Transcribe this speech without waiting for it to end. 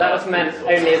That was meant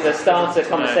only as a starter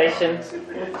conversation.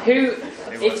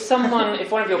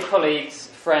 If one of your colleagues,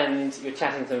 friend, you're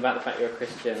chatting to them about the fact you're a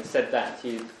Christian, said that to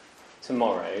you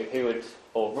tomorrow, who would,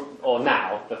 or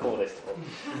now, before this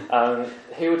talk,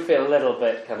 who would feel a little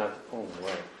bit kind of, oh,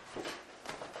 wait.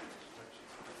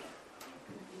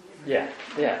 Yeah,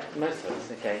 most of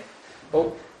us, okay.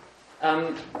 Well,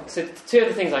 so two of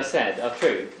the things I said are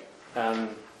true.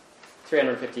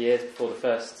 350 years before the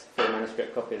first full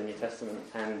manuscript copy of the New Testament,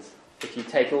 and if you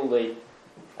take all the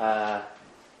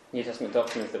New Testament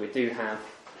documents that we do have,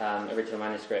 original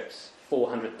manuscripts,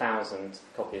 400,000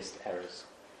 copyist errors.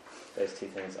 Those two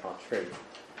things are true.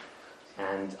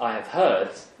 And I have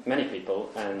heard many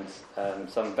people, and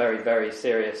some very, very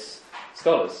serious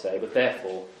scholars say, but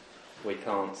therefore we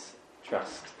can't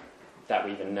trust that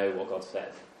we even know what God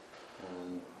said,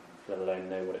 let alone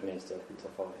know what it means to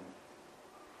follow Him.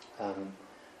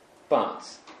 But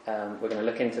we're going to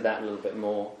look into that a little bit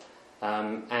more.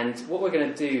 And what we're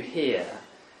going to do here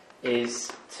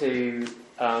is to,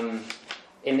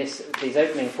 in these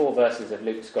opening 4 verses of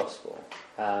Luke's Gospel,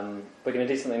 we're going to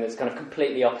do something that's kind of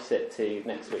completely opposite to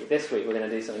next week. This week we're going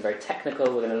to do something very technical.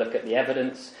 We're going to look at the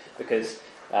evidence because,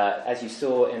 as you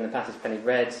saw in the passage Penny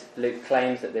read, Luke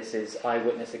claims that this is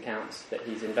eyewitness accounts, that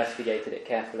he's investigated it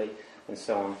carefully, and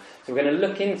so on. So we're going to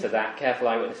look into that careful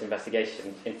eyewitness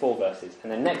investigation in 4 verses,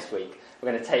 and then next week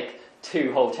we're going to take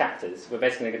 2 whole chapters. We're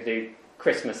basically going to do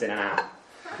Christmas in an hour.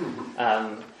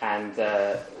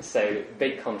 So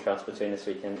big contrast between this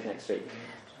week and next week.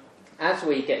 As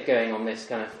we get going on this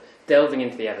kind of delving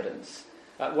into the evidence,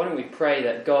 why don't we pray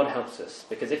that God helps us,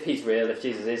 because if He's real, if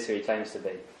Jesus is who He claims to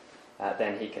be,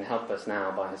 then He can help us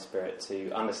now by His Spirit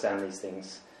to understand these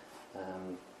things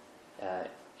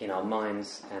in our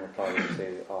minds and apply them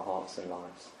to our hearts and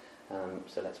lives.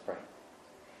 So let's pray.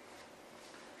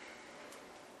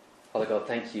 Father God,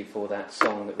 thank you for that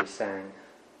song that we sang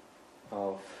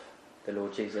of the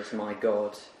Lord Jesus, my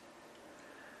God,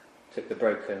 took the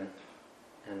broken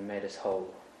and made us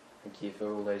whole. Thank you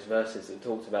for all those verses that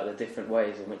talked about the different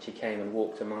ways in which He came and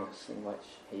walked among us, in which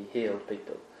He healed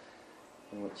people,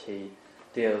 in which He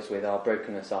deals with our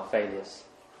brokenness, our failures,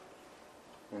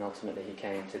 and ultimately He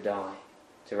came to die,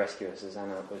 to rescue us, as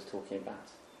Anna was talking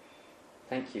about.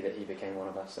 Thank you that He became one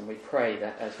of us, and we pray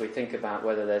that as we think about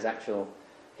whether there's actual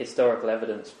historical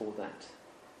evidence for that,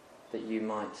 that you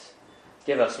might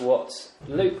give us what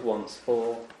Luke wants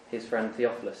for his friend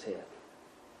Theophilus here,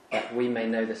 that we may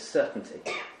know the certainty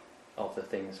of the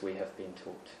things we have been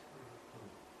taught.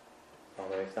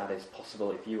 Father, if that is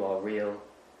possible, if you are real,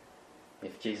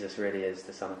 if Jesus really is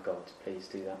the Son of God, please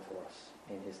do that for us.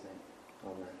 In His name.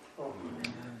 Amen.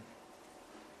 Amen.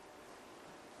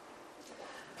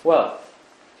 Well,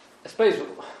 I suppose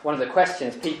one of the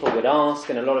questions people would ask,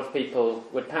 and a lot of people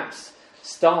would perhaps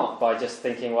start by just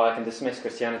thinking, well, I can dismiss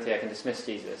Christianity, I can dismiss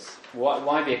Jesus.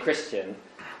 Why be a Christian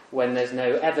when there's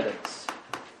no evidence?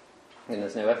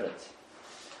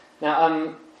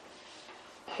 Now,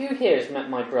 who here has met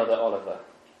my brother Oliver?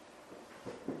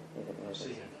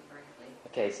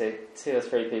 Okay, so 2 or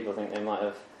 3 people think they might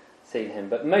have seen him.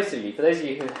 But most of you, for those of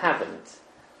you who haven't,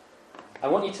 I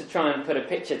want you to try and put a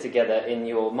picture together in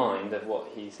your mind of what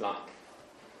he's like.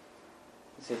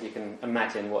 See if you can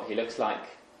imagine what he looks like,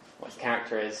 what his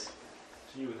character is.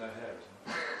 It's you with no hair,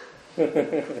 isn't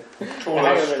it?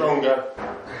 Taller, stronger,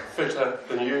 fitter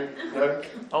than you, no?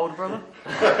 Older brother?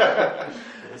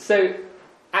 So,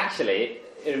 actually,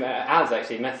 Al's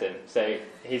actually met him, so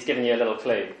he's given you a little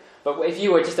clue. But if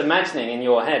you were just imagining in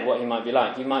your head what he might be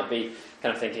like, you might be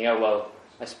kind of thinking, oh, well,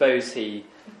 I suppose he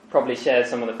probably shares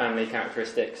some of the family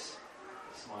characteristics.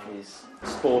 He's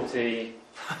sporty,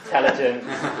 intelligent,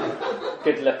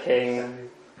 good-looking.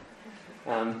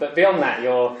 But beyond that,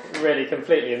 you're really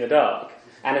completely in the dark.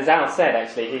 And as Al said,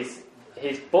 actually,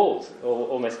 he's bald, or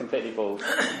almost completely bald.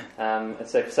 And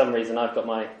so for some reason, I've got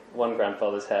my one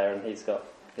grandfather's hair, and he's got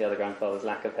the other grandfather's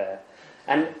lack of hair.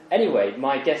 And anyway,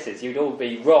 my guess is you'd all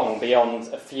be wrong beyond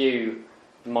a few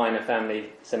minor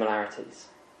family similarities.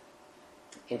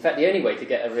 In fact, the only way to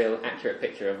get a real accurate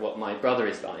picture of what my brother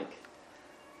is like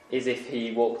is if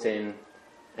he walked in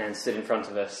and stood in front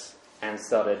of us and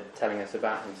started telling us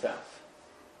about himself.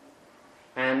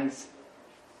 And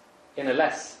in a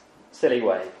less silly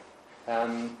way,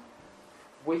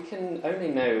 we can only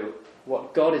know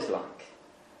what God is like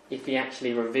if He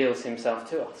actually reveals Himself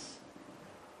to us.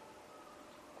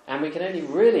 And we can only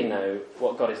really know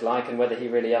what God is like and whether He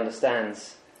really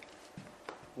understands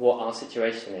what our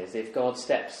situation is if God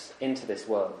steps into this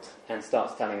world and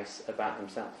starts telling us about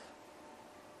Himself.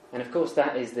 And of course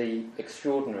that is the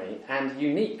extraordinary and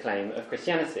unique claim of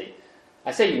Christianity,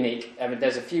 I say unique, I mean,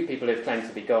 there's a few people who've claimed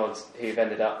to be gods who've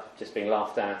ended up just being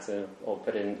laughed at or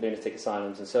put in lunatic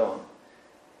asylums and so on.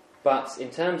 But in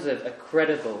terms of a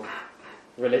credible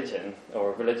religion,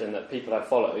 or a religion that people have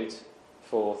followed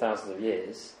for thousands of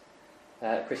years,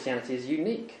 Christianity is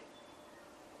unique.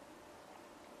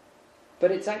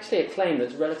 But it's actually a claim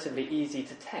that's relatively easy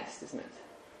to test, isn't it?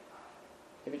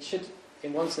 If it should,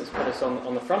 in one sense, put us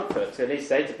on the front foot to at least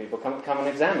say to people, come and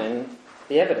examine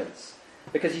the evidence.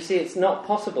 Because you see, it's not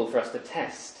possible for us to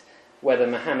test whether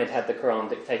Muhammad had the Quran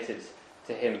dictated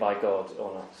to him by God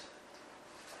or not.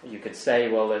 You could say,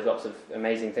 well, there's lots of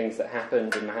amazing things that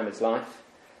happened in Muhammad's life,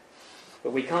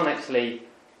 but we can't actually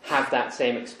have that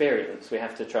same experience. We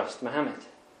have to trust Muhammad.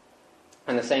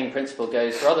 And the same principle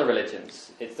goes for other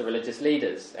religions. It's the religious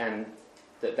leaders, and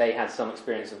that they had some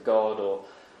experience of God or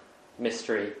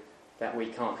mystery that we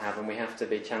can't have, and we have to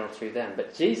be channeled through them.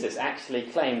 But Jesus actually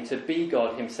claimed to be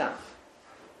God himself,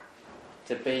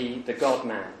 to be the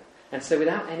God-man. And so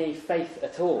without any faith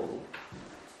at all,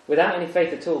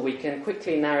 we can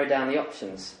quickly narrow down the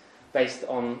options based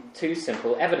on two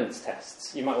simple evidence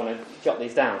tests. You might want to jot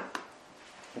these down.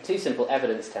 And two simple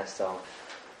evidence tests are,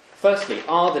 firstly,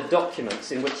 are the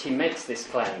documents in which he makes this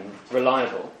claim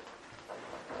reliable?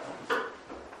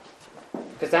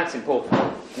 Because that's important.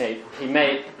 You know,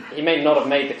 he may not have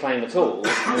made the claim at all,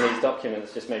 and these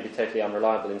documents just may be totally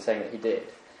unreliable in saying that he did.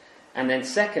 And then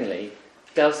secondly,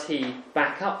 does he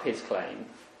back up his claim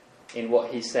in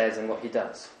what he says and what he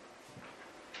does?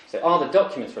 So are the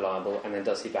documents reliable, and then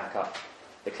does he back up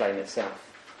the claim itself?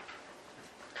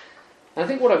 And I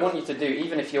think what I want you to do,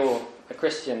 even if you're a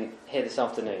Christian here this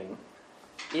afternoon,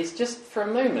 is just for a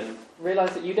moment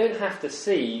realise that you don't have to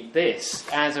see this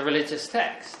as a religious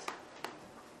text.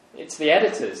 It's the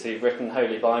editors who've written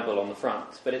Holy Bible on the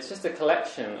front, but it's just a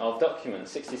collection of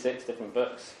documents, 66 different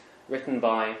books, written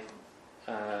by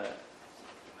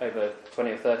over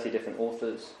 20 or 30 different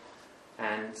authors,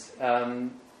 and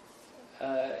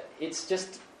it's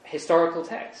just historical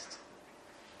text,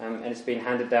 and it's been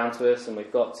handed down to us, and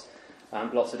we've got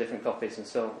lots of different copies and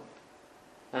so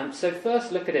on. So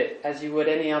first look at it as you would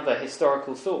any other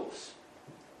historical source.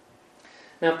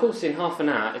 Now, of course, in half an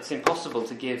hour it's impossible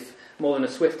to give more than a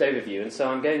swift overview, and so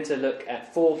I'm going to look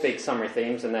at four big summary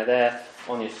themes, and they're there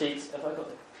on your sheets. Have I got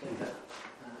the clicker?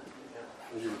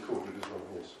 You recorded as well,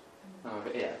 yes. Oh,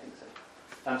 yeah, I think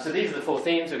so. So these are the four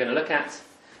themes we're going to look at.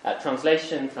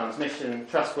 Translation, transmission,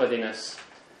 trustworthiness,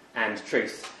 and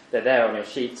truth. They're there on your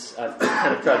sheets. I've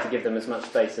kind of tried to give them as much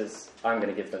space as I'm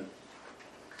going to give them.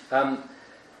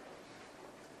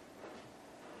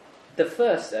 The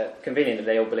first, convenient that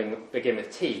they all begin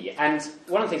with T. And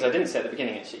one of the things I didn't say at the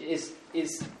beginning actually is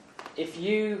if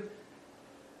you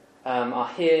are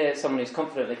here, someone who's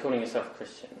confidently calling yourself a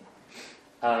Christian,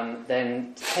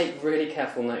 then take really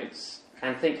careful notes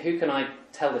and think, who can I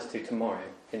tell this to tomorrow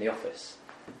in the office,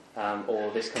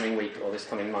 or this coming week, or this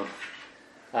coming month?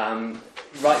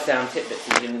 Write down tidbits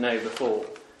that you didn't know before,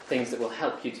 things that will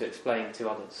help you to explain to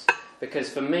others. Because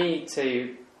for me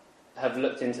to have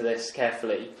looked into this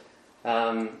carefully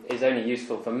is only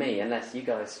useful for me unless you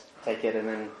guys take it and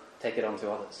then take it on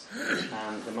to others.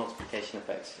 The multiplication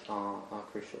effects are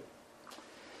crucial.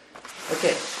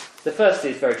 Okay, the first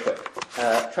is very quick.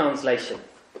 Translation.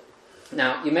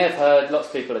 Now, you may have heard, lots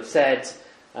of people have said,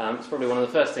 it's probably one of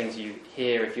the first things you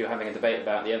hear if you're having a debate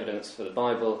about the evidence for the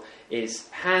Bible, is,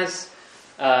 has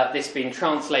this been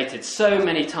translated so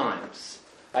many times,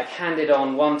 like handed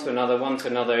on one to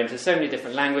another into so many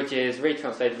different languages,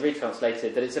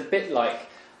 retranslated, that it's a bit like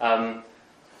a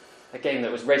game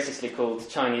that was racistly called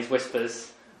Chinese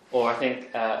Whispers, or I think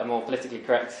a more politically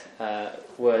correct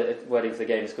wording for the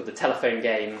game is called the telephone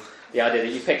game. The idea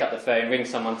that you pick up the phone, ring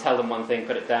someone, tell them one thing,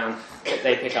 put it down,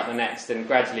 they pick up the next, and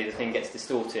gradually the thing gets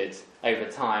distorted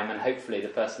over time, and hopefully the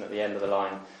person at the end of the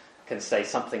line can say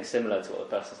something similar to what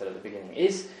the person said at the beginning.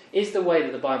 Is the way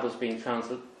that the Bible's been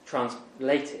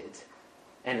translated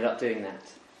ended up doing that?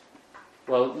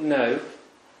 Well, no.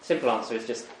 Simple answer is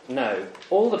just no.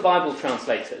 All the Bible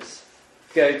translators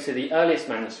go to the earliest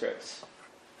manuscripts,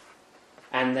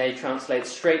 and they translate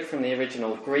straight from the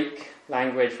original Greek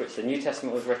language, which the New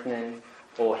Testament was written in,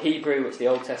 or Hebrew, which the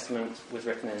Old Testament was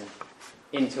written in,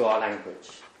 into our language.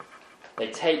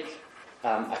 They take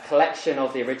a collection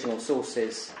of the original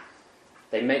sources,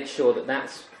 they make sure that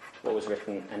that's what was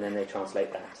written, and then they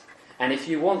translate that. And if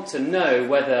you want to know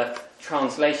whether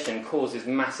translation causes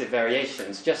massive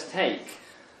variations, just take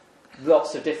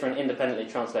lots of different independently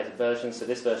translated versions. So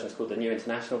this version is called the New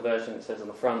International Version, it says on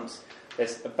the front.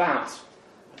 There's about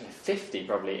 50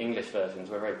 probably English versions.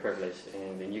 We're very privileged in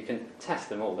England. You can test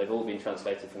them all. They've all been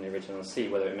translated from the original and see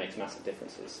whether it makes massive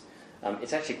differences.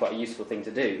 it's actually quite a useful thing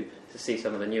to do to see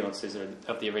some of the nuances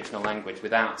of the original language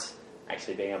without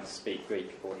actually being able to speak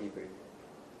Greek or Hebrew.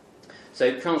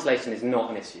 So translation is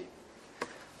not an issue.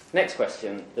 Next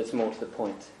question that's more to the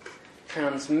point.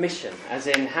 Transmission, as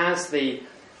in, has the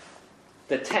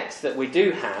texts that we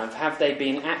do have they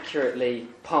been accurately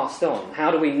passed on?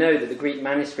 How do we know that the Greek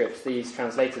manuscripts these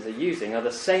translators are using are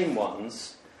the same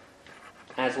ones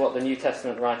as what the New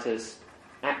Testament writers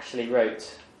actually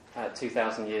wrote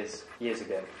 2,000 years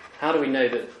ago? How do we know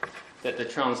that the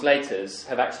translators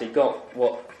have actually got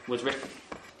what was written?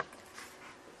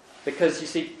 Because you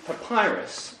see,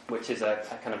 papyrus, which is a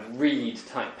kind of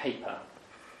reed-type paper,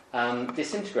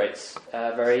 disintegrates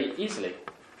very easily.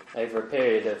 Over a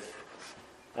period of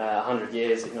 100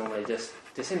 years, it normally just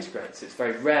disintegrates. It's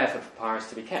very rare for papyrus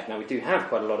to be kept. Now, we do have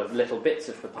quite a lot of little bits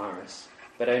of papyrus,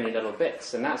 but only little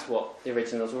bits, and that's what the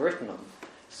originals were written on.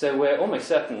 So we're almost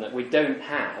certain that we don't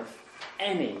have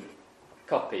any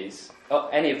copies,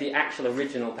 or any of the actual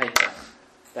original paper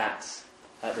that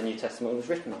the New Testament was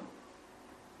written on.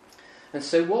 And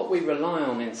so what we rely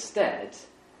on instead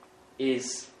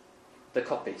is the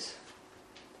copies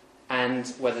and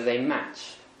whether they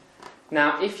match.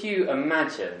 Now, if you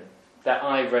imagine that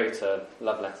I wrote a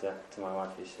love letter to my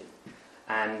wife, Lucy,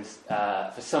 and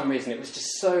for some reason it was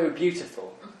just so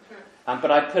beautiful,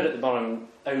 but I put at the bottom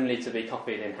only to be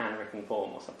copied in handwritten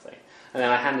form or something, and then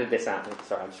I handed this out,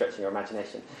 sorry, I'm stretching your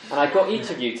imagination, and I got each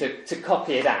of you to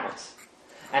copy it out,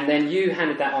 and then you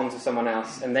handed that on to someone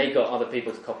else, and they got other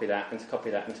people to copy that, and to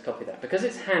copy that, and to copy that. Because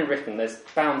it's handwritten, there's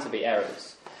bound to be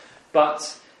errors.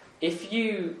 But if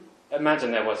you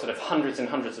imagine there were sort of hundreds and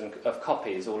hundreds of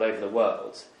copies all over the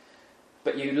world,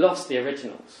 but you lost the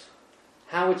originals,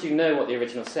 how would you know what the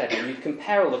original said? And you'd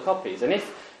compare all the copies, and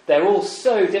if they're all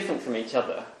so different from each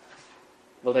other,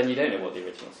 well, then you don't know what the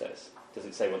original says. Does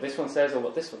it say what this one says or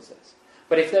what this one says?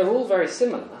 But if they're all very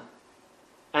similar,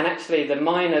 and actually the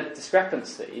minor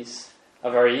discrepancies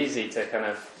are very easy to kind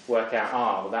of work out,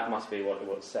 well, that must be what it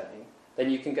was saying, then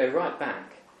you can go right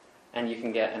back and you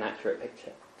can get an accurate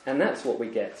picture. And that's what we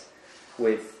get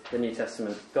with the New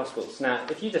Testament Gospels. Now,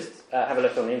 if you just have a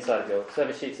look on the inside of your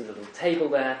service sheets, there's a little table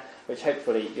there, which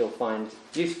hopefully you'll find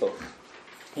useful.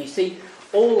 You see,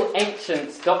 all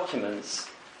ancient documents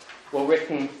were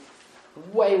written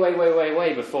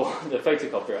way before the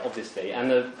photocopier, obviously,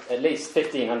 and at least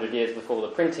 1,500 years before the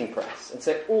printing press. And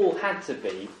so it all had to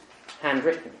be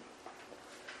handwritten.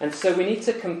 And so we need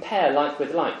to compare like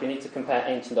with like. We need to compare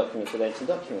ancient documents with ancient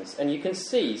documents. And you can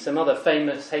see some other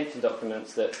famous ancient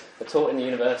documents that are taught in the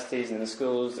universities and in the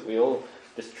schools that we all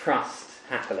just trust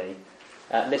happily,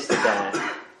 listed there.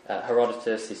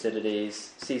 Herodotus,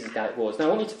 Thucydides, Caesar's Gallic Wars. Now I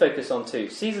want you to focus on two.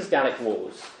 Caesar's Gallic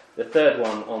Wars, the third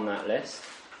one on that list.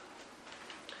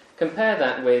 Compare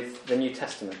that with the New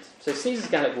Testament. So Caesar's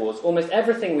Gallic Wars, almost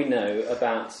everything we know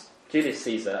about Julius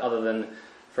Caesar, other than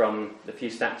from the few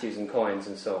statues and coins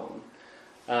and so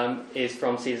on, is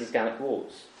from Caesar's Gallic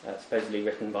Wars, supposedly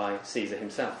written by Caesar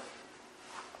himself.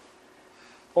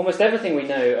 Almost everything we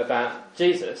know about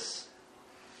Jesus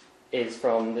is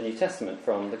from the New Testament,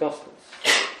 from the Gospels.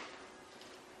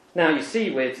 Now you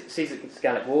see with Caesar's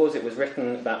Gallic Wars, it was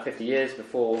written about 50 years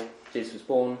before Jesus was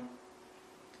born.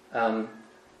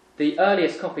 The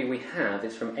earliest copy we have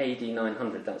is from AD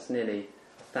 900, that's nearly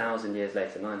 1,000 years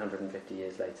later, 950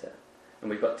 years later. And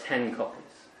we've got 10 copies.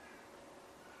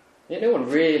 Yet no one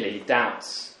really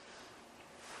doubts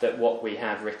that what we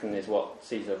have written is what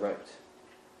Caesar wrote.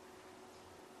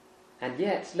 And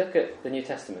yet, look at the New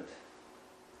Testament.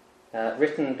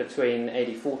 Written between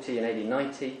AD 40 and AD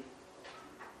 90.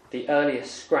 The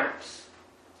earliest scraps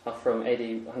are from AD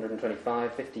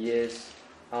 125, 50 years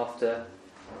after.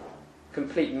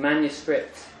 Complete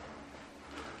manuscript,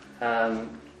 AD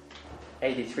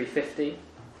 350,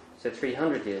 so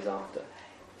 300 years after.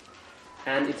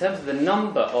 And in terms of the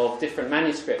number of different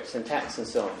manuscripts and texts and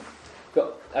so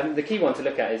on, the key one to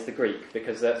look at is the Greek,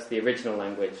 because that's the original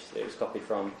language that it was copied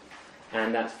from,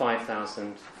 and that's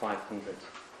 5,500.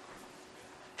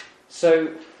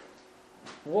 So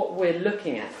what we're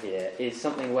looking at here is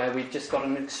something where we've just got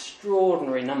an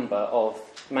extraordinary number of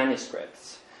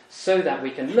manuscripts, so that we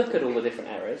can look at all the different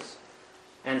errors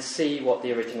and see what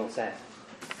the original said.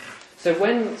 So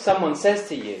when someone says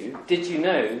to you, did you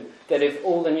know that of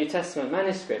all the New Testament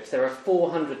manuscripts there are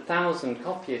 400,000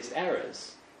 copyist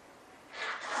errors?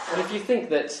 Well, if you think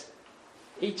that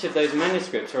each of those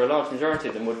manuscripts, or a large majority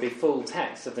of them, would be full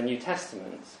texts of the New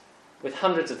Testament with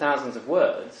hundreds of thousands of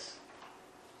words,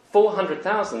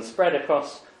 400,000 spread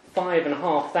across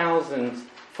 5,500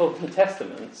 full New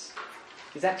Testaments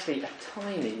is actually a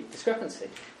tiny discrepancy.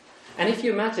 And if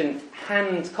you imagine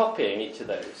hand copying each of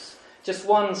those, just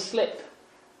one slip,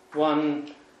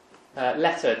 one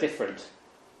letter different.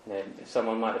 You know, if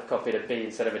someone might have copied a B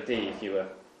instead of a D if you were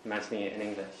imagining it in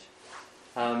English.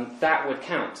 That would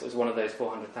count as one of those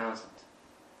 400,000.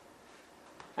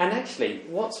 And actually,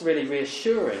 what's really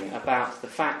reassuring about the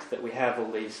fact that we have all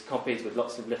these copies with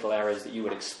lots of little errors that you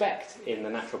would expect in the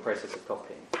natural process of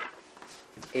copying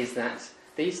is that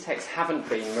these texts haven't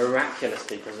been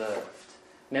miraculously preserved.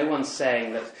 No one's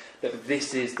saying that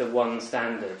this is the one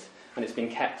standard and it's been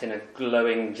kept in a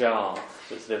glowing jar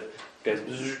that sort of goes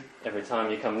every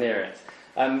time you come near it.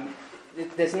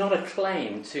 There's not a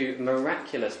claim to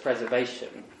miraculous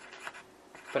preservation,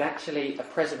 but actually a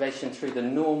preservation through the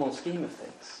normal scheme of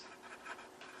things.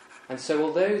 And so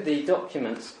although the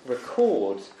documents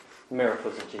record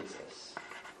miracles of Jesus,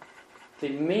 the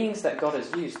means that God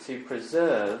has used to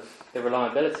preserve the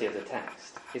reliability of the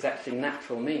text is actually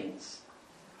natural means.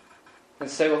 And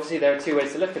so obviously there are two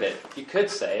ways to look at it. You could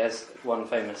say, as one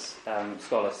famous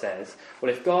scholar says, well,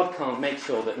 if God can't make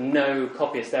sure that no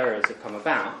copyist errors have come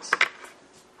about,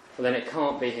 well, then it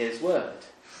can't be his word.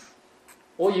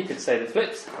 Or you could say the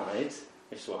flip side,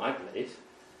 which is what I believe,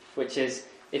 which is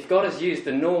if God has used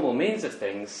the normal means of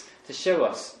things to show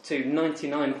us to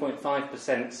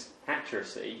 99.5%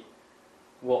 accuracy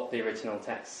what the original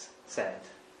text said,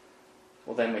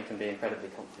 well, then we can be incredibly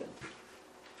confident.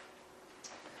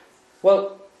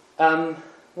 Well,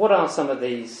 what are some of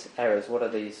these errors? What are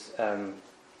these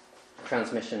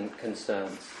transmission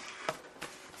concerns?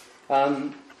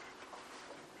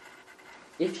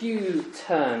 If you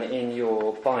turn in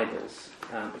your Bibles,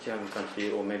 which you have in front of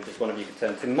you, or maybe just one of you could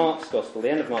turn to Mark's Gospel, the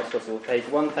end of Mark's Gospel, page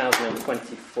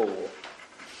 1024.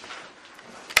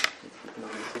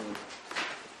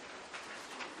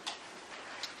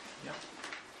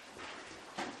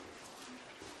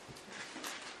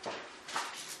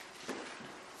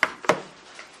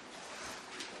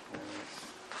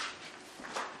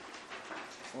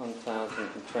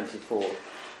 1024.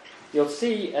 You'll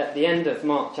see at the end of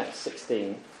Mark chapter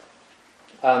 16,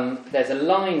 there's a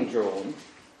line drawn,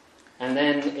 and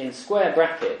then in square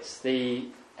brackets, the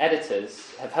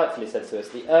editors have helpfully said to us,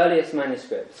 the earliest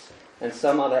manuscripts and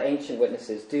some other ancient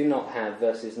witnesses do not have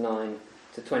verses 9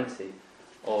 to 20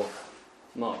 of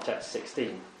Mark chapter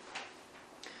 16.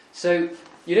 So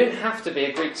you don't have to be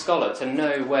a Greek scholar to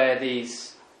know where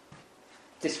these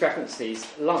discrepancies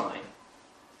lie.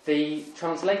 The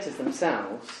translators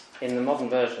themselves, in the modern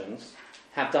versions,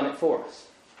 have done it for us.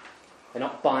 They're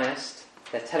not biased,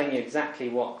 they're telling you exactly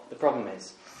what the problem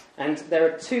is. And there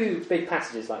are two big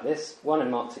passages like this, one in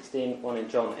Mark 16, one in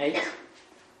John 8.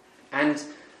 And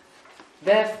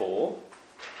therefore,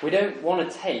 we don't want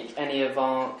to take any of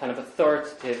our kind of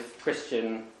authoritative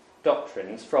Christian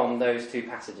doctrines from those two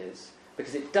passages,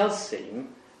 because it does seem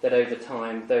that over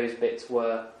time those bits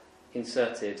were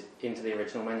inserted into the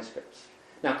original manuscripts.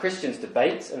 Now, Christians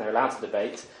debate, and they're allowed to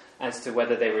debate, as to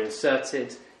whether they were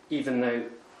inserted, even though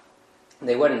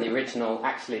they weren't in the original.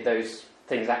 Actually, those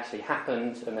things actually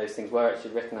happened, and those things were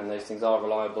actually written, and those things are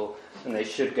reliable, and they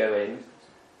should go in.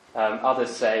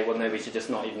 Others say, well, no, we should just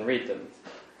not even read them.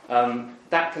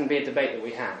 That can be a debate that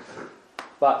we have.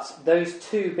 But those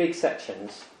two big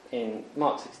sections in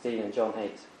Mark 16 and John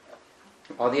 8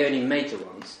 are the only major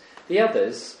ones. The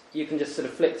others, you can just sort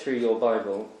of flick through your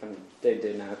Bible, and don't do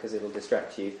it now because it'll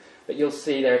distract you, but you'll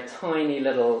see there are tiny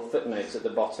little footnotes at the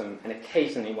bottom, and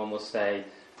occasionally one will say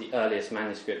the earliest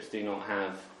manuscripts do not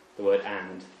have the word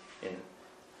 "and" in it.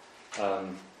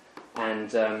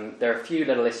 There are a few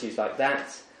little issues like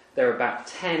that. There are about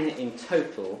 10 in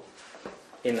total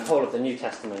in the whole of the New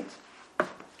Testament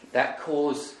that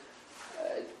cause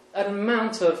an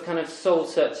amount of kind of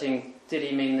soul-searching, did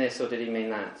he mean this or did he mean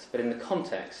that? But in the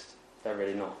context, they're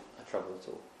really not a trouble at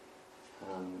all.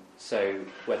 So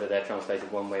whether they're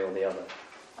translated one way or the other,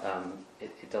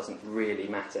 it doesn't really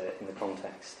matter in the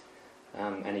context.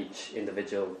 And each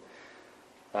individual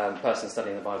person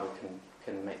studying the Bible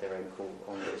can make their own call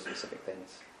on those specific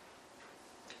things.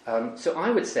 So I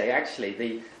would say,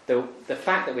 actually, the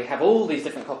fact that we have all these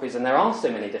different copies and there are so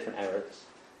many different errors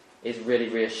is really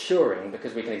reassuring,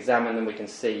 because we can examine them, we can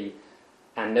see,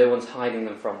 and no one's hiding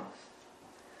them from us.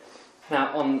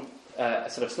 Now, on a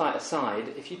sort of slight aside,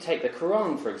 if you take the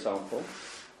Quran, for example,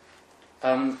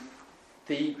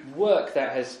 the work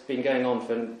that has been going on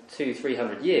for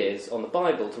 200-300 years on the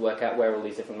Bible to work out where all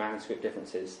these different manuscript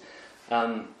differences,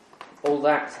 all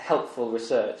that helpful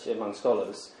research among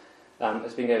scholars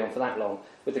has been going on for that long.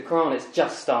 With the Quran, it's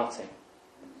just starting.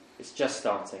 It's just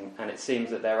starting, and it seems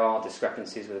that there are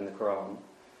discrepancies within the Quran.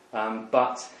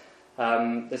 But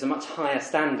there's a much higher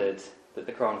standard that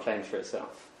the Quran claims for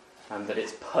itself, that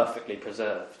it's perfectly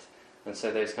preserved. And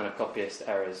so those kind of copyist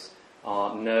errors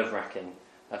are nerve-wracking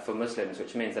for Muslims,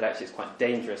 which means that actually it's quite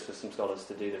dangerous for some scholars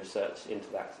to do the research into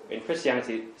that. In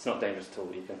Christianity, it's not dangerous at all.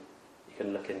 You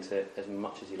can look into it as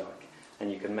much as you like,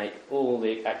 and you can make all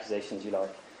the accusations you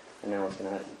like, and no one's going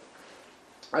to hurt you.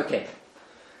 Okay.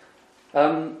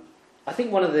 I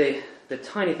think one of the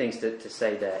tiny things to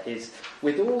say there is,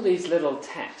 with all these little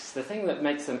texts, the thing that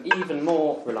makes them even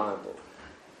more reliable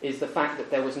is the fact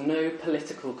that there was no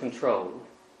political control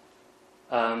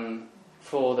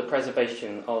for the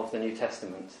preservation of the New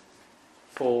Testament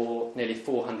for nearly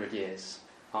 400 years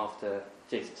after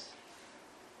Jesus.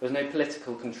 There was no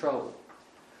political control,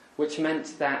 which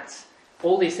meant that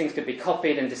all these things could be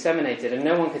copied and disseminated, and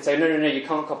no one could say, no, you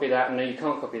can't copy that, and no, you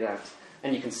can't copy that.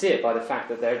 And you can see it by the fact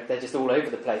that they're just all over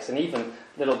the place, and even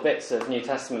little bits of New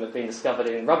Testament have been discovered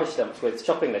in rubbish dumps with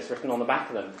shopping lists written on the back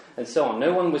of them, and so on.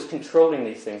 No one was controlling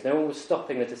these things. No one was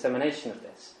stopping the dissemination of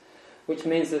this, which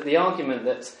means that the argument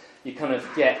that you kind of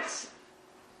get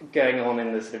going on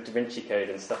in the sort of Da Vinci Code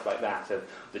and stuff like that, of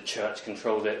the church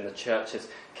controlled it, and the church has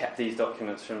kept these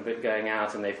documents from going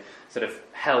out, and they've sort of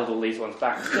held all these ones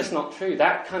back. It's just not true.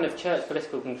 That kind of church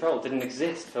political control didn't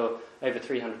exist for over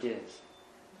 300 years.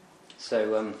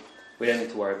 So we don't need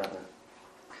to worry about that.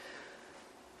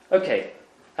 Okay.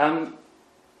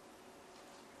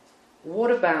 What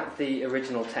about the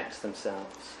original texts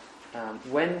themselves?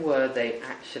 When were they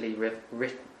actually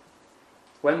written?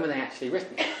 When were they actually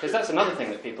written? Because that's another thing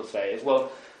that people say is,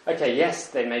 well, okay, yes,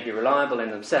 they may be reliable in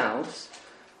themselves,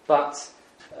 but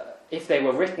if they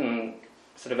were written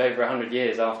sort of over 100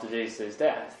 years after Jesus'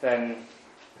 death, then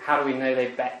how do we know they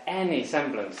bear any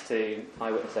semblance to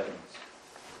eyewitness evidence?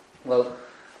 Well,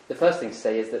 the first thing to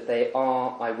say is that they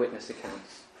are eyewitness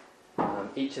accounts.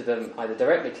 Each of them either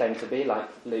directly claim to be, like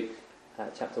Luke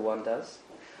chapter 1 does,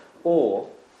 or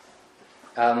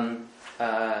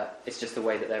it's just the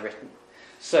way that they're written.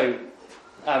 So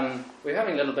we were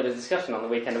having a little bit of discussion on the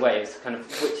weekend away as to kind of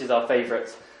which is our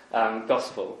favourite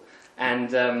gospel.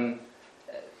 And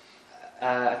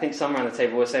I think some around the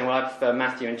table were saying, well, I prefer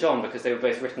Matthew and John because they were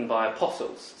both written by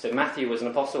apostles. So Matthew was an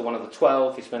apostle, one of the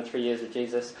 12, who spent 3 years with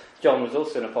Jesus. John was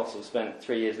also an apostle, spent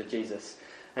 3 years with Jesus.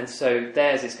 And so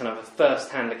theirs is kind of a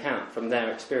first-hand account from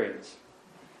their experience.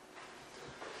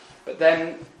 But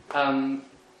then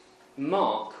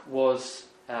Mark was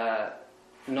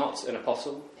not an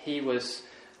apostle. He was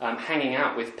hanging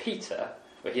out with Peter.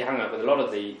 Well, he hung out with a lot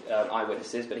of the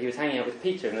eyewitnesses, but he was hanging out with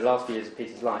Peter in the last few years of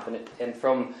Peter's life. And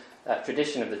from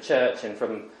tradition of the church and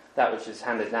from that which is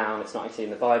handed down, it's not actually in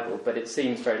the Bible, but it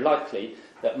seems very likely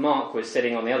that Mark was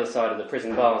sitting on the other side of the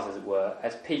prison bars, as it were,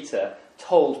 as Peter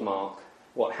told Mark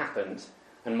what happened,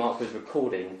 and Mark was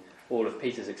recording all of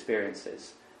Peter's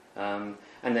experiences. And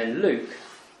then Luke,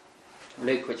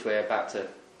 which we're about to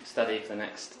study for the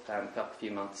next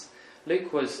few months,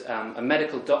 Luke was a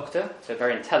medical doctor, so a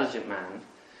very intelligent man,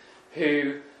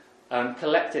 who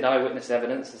collected eyewitness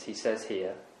evidence, as he says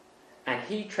here, and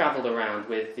he travelled around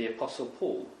with the Apostle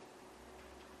Paul.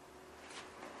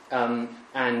 The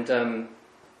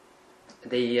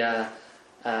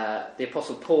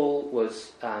Apostle Paul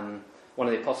was one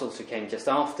of the apostles who came just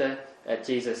after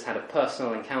Jesus, had a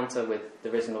personal encounter with the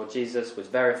risen Lord Jesus, was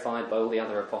verified by all the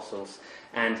other apostles,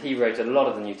 and he wrote a lot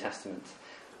of the New Testament.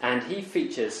 And he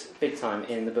features big time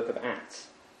in the book of Acts.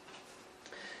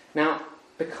 Now,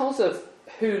 because of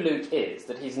who Luke is,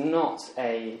 that he's not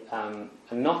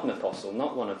not an apostle,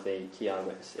 not one of the key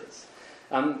eyewitnesses,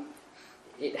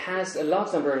 it has a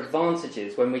large number of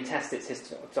advantages when we test its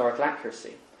historical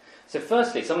accuracy. So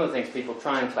firstly, some of the things people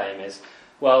try and claim is,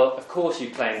 well, of course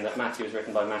you claim that Matthew was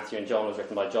written by Matthew and John was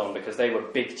written by John because they were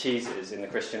big cheeses in the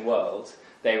Christian world.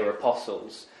 They were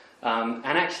apostles. And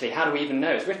actually, how do we even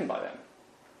know it's written by them?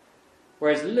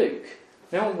 Whereas Luke,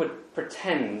 no one would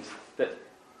pretend that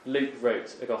Luke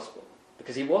wrote a gospel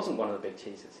because he wasn't one of the big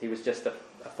cheeses. He was just a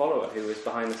follower who was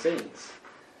behind the scenes.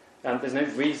 There's no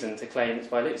reason to claim it's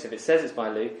by Luke. So if it says it's by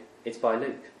Luke, it's by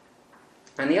Luke.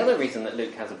 And the other reason that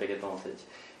Luke has a big advantage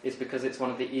is because it's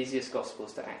one of the easiest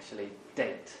gospels to actually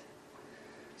date.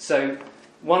 So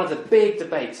one of the big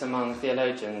debates among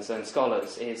theologians and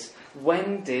scholars is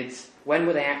when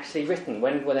were they actually written?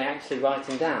 When were they actually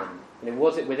writing down?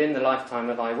 Was it within the lifetime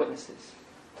of eyewitnesses?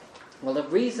 Well, the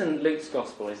reason Luke's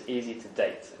gospel is easy to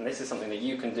date, and this is something that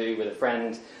you can do with a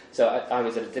friend. So I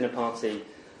was at a dinner party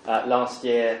last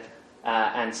year,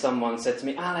 and someone said to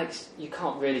me, Alex, you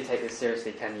can't really take this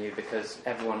seriously, can you? Because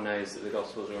everyone knows that the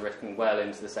Gospels were written well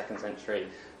into the 2nd century,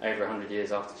 over 100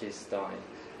 years after Jesus died.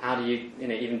 How do you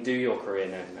even do your career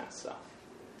knowing that stuff?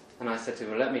 And I said to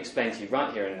him, well, let me explain to you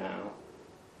right here and now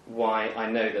why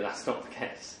I know that that's not the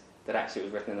case, that actually it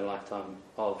was written in the lifetime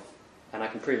of And I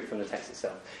can prove it from the text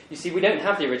itself. You see, we don't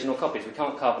have the original copies. We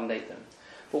can't carbon date them.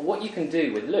 But what you can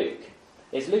do with Luke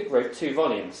is Luke wrote 2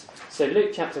 volumes. So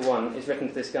Luke chapter 1 is written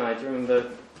to this guy. Do you remember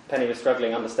Penny was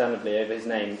struggling, understandably, over his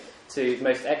name? To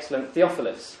most excellent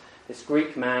Theophilus. This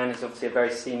Greek man is obviously a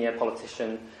very senior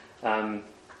politician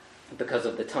because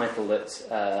of the title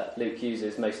that Luke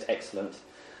uses, most excellent.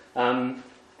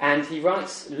 And he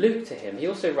writes Luke to him. He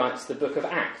also writes the book of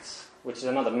Acts, which is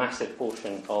another massive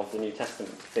portion of the New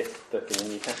Testament, the 5th book in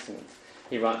the New Testament.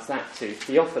 He writes that to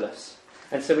Theophilus.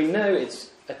 And so we know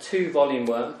it's a 2-volume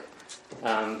work,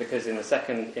 because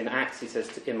in Acts he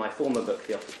says, in my former book,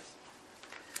 Theophilus.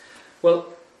 Well,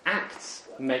 Acts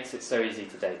makes it so easy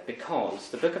to date, because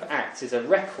the book of Acts is a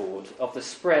record of the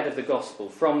spread of the gospel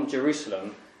from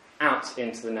Jerusalem out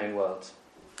into the known world.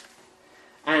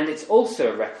 And it's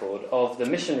also a record of the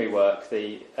missionary work,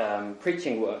 the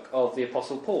preaching work of the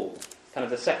Apostle Paul. Kind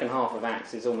of the second half of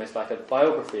Acts is almost like a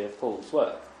biography of Paul's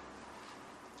work.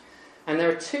 And there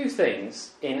are 2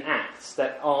 things in Acts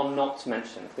that are not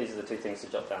mentioned. These are the 2 things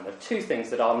to jot down. There are 2 things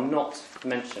that are not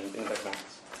mentioned in the book of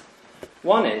Acts.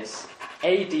 One is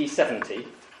AD 70,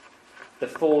 the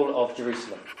fall of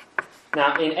Jerusalem.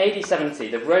 Now, in AD 70,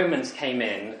 the Romans came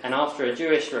in, and after a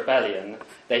Jewish rebellion,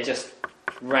 they just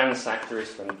ransacked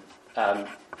Jerusalem,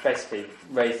 basically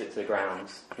razed it to the ground,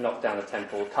 knocked down the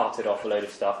temple, carted off a load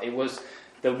of stuff. It was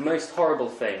the most horrible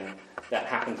thing that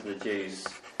happened to the Jews,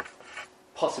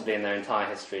 possibly in their entire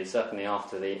history, certainly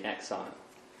after the exile.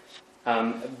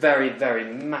 Very, very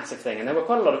massive thing. And there were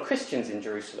quite a lot of Christians in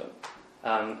Jerusalem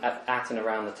at and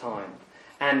around the time.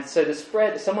 And so the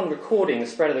spread, someone recording the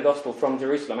spread of the gospel from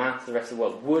Jerusalem out to the rest of the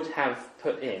world would have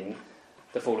put in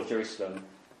the fall of Jerusalem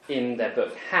in their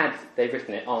book, had they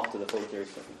written it after the fall of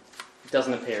Jerusalem. It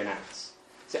doesn't appear in Acts.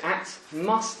 So Acts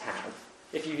must have,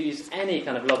 if you use any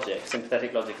kind of logic,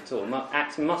 sympathetic logic at all,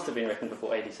 Acts must have been written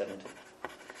before AD 70.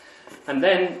 And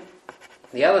then,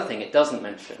 the other thing it doesn't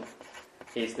mention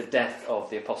is the death of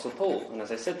the Apostle Paul. And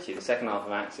as I said to you, the second half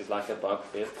of Acts is like a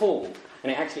biography of Paul.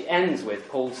 And it actually ends with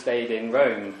Paul stayed in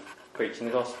Rome preaching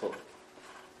the gospel.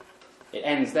 It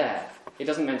ends there. It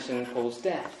doesn't mention Paul's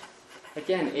death.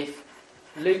 Again, if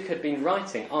Luke had been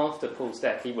writing after Paul's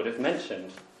death, he would have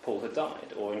mentioned Paul had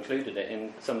died, or included it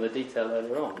in some of the detail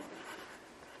earlier on.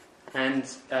 And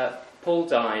Paul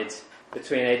died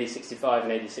between AD 65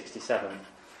 and AD 67.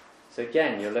 So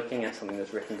again, you're looking at something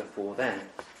that's written before then.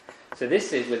 So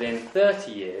this is within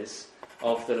 30 years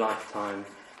of the lifetime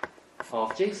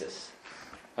of Jesus,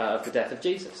 of the death of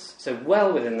Jesus. So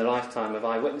well within the lifetime of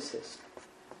eyewitnesses.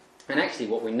 And actually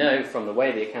what we know from the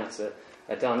way the accounts are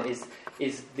done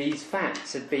is these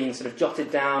facts had been sort of jotted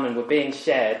down and were being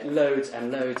shared loads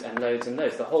and loads and loads and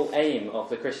loads. The whole aim of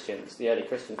the Christians, the early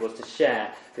Christians, was to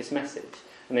share this message.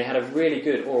 And they had a really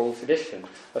good oral tradition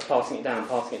of passing it down,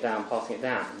 passing it down, passing it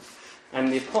down. And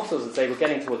the apostles, as they were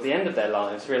getting towards the end of their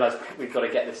lives, realised we've got to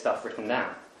get this stuff written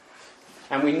down.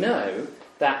 And we know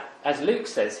that, as Luke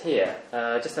says here,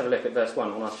 just have a look at verse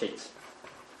 1 on our sheets.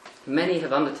 Many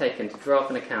have undertaken to draw up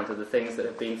an account of the things that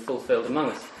have been fulfilled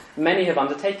among us. Many have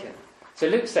undertaken. So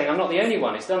Luke's saying, I'm not the only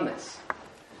one who's done this.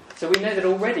 So we know that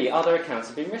already other accounts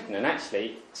have been written. And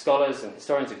actually, scholars and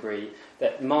historians agree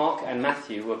that Mark and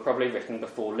Matthew were probably written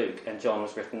before Luke, and John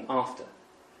was written after.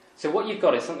 So what you've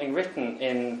got is something written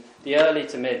in the early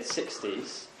to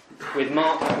mid-60s, with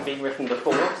Mark having been written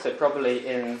before, so probably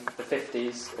in the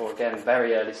 50s, or again,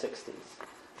 very early 60s,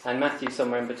 and Matthew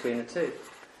somewhere in between the two.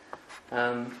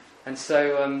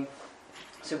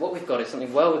 So what we've got is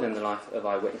something well within the life of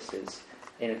eyewitnesses,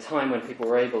 in a time when people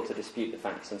were able to dispute the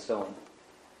facts and so on.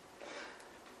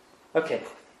 Okay,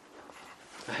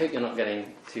 I hope you're not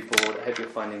getting too bored. I hope you're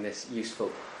finding this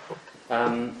useful.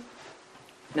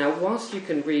 Now, whilst you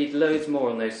can read loads more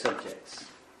on those subjects,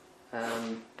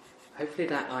 hopefully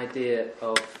that idea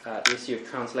of the issue of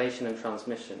translation and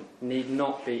transmission need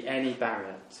not be any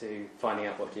barrier to finding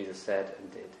out what Jesus said and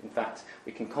did. In fact,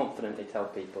 we can confidently tell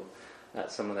people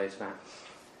some of those facts.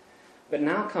 But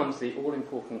now comes the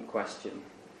all-important question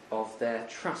of their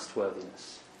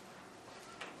trustworthiness.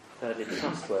 Thirdly,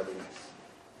 trustworthiness.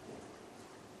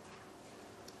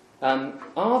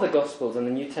 Are the Gospels and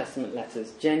the New Testament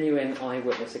letters genuine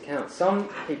eyewitness accounts? Some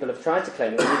people have tried to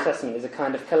claim that the New Testament is a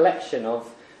kind of collection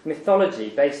of mythology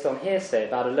based on hearsay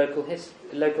about a local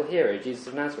hero, Jesus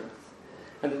of Nazareth,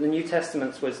 and that the New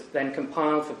Testament was then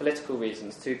compiled for political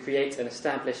reasons to create an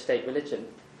established state religion.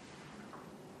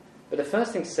 But the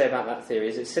first thing to say about that theory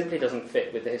is it simply doesn't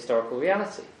fit with the historical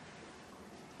reality.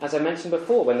 As I mentioned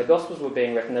before, when the Gospels were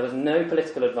being written, there was no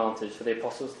political advantage for the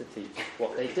apostles to teach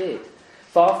what they did.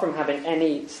 Far from having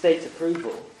any state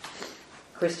approval,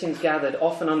 Christians gathered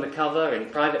often undercover in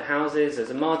private houses as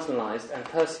a marginalised and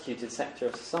persecuted sector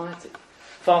of society,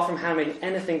 far from having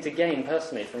anything to gain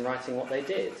personally from writing what they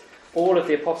did. All of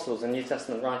the apostles and New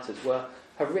Testament writers were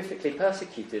horrifically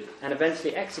persecuted and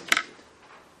eventually executed,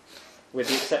 with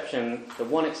the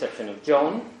one exception of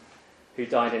John, who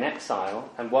died in exile,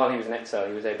 and while he was in exile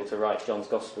he was able to write John's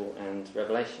Gospel and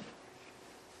Revelation.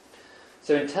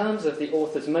 So in terms of the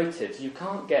author's motives, you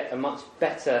can't get a much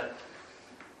better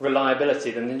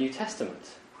reliability than the New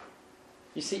Testament.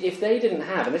 You see, if they didn't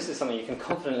have, and this is something you can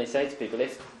confidently say to people,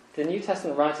 if the New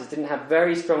Testament writers didn't have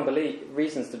very strong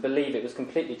reasons to believe it was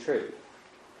completely true,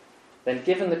 then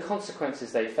given the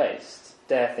consequences they faced,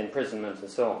 death, imprisonment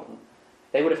and so on,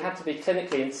 they would have had to be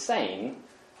clinically insane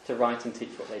to write and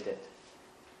teach what they did.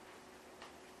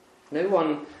 No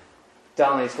one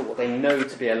dies for what they know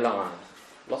to be a lie.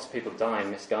 Lots of people die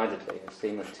misguidedly. I've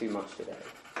seen that too much today.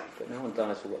 But no one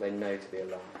dies for what they know to be a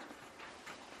lie.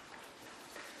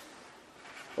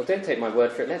 Well, don't take my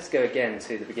word for it. Let's go again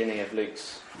to the beginning of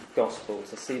Luke's Gospel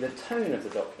to see the tone of the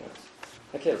document.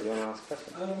 Okay, do you want to ask a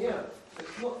question? Yeah.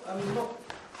 It's not. I mean, not.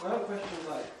 My own question is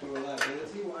like the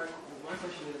reliability. My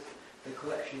question is the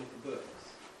collection of the books.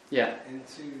 Yeah.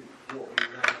 Into what we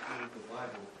now call the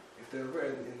Bible. If they're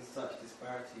written in such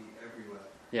disparity everywhere.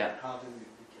 Yeah. How did we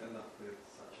end up with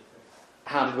such a thing?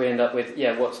 How did we end up with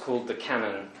what's called the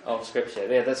canon of Scripture?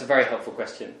 Yeah, that's a very helpful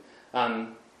question.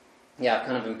 I've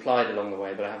kind of implied along the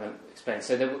way, but I haven't explained.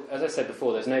 So, as I said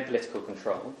before, there's no political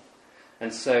control.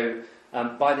 And so,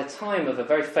 by the time of a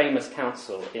very famous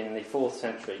council in the 4th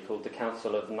century called the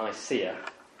Council of Nicaea,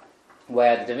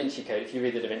 where the Da Vinci Code, if you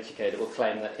read the Da Vinci Code, it will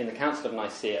claim that in the Council of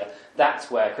Nicaea, that's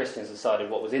where Christians decided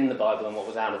what was in the Bible and what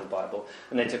was out of the Bible.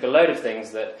 And they took a load of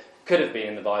things that could have been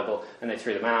in the Bible, and they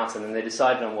threw them out, and then they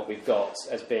decided on what we've got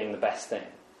as being the best thing.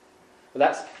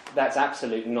 But that's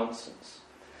absolute nonsense.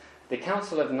 The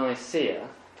Council of Nicaea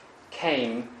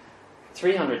came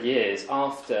 300 years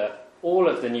after all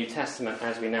of the New Testament,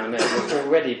 as we now know, was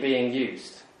already being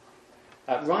used.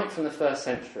 Right from the 1st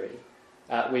century,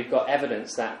 we've got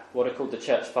evidence that what are called the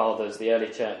church fathers, the early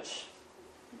church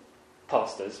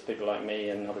pastors, people like me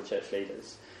and other church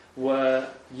leaders, were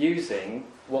using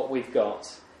what we've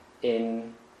got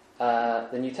in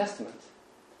the New Testament.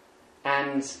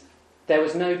 And there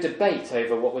was no debate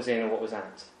over what was in and what was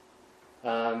out.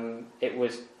 They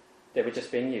were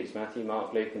just being used. Matthew,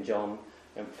 Mark, Luke and John.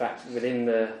 In fact, early in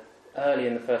the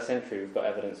 1st century, we've got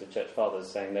evidence of church fathers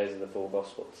saying those are the 4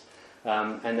 Gospels.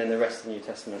 And then the rest of the New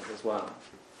Testament as well.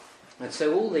 And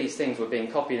so all these things were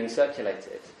being copied and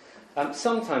circulated,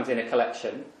 sometimes in a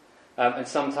collection, and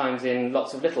sometimes in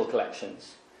lots of little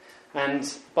collections.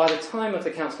 And by the time of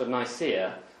the Council of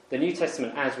Nicaea, the New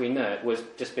Testament as we know it was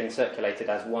just being circulated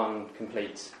as one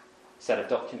complete set of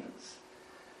documents.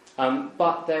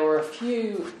 But there were a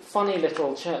few funny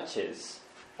little churches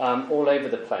all over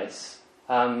the place,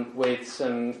 with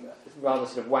some rather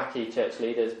sort of wacky church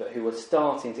leaders, but who were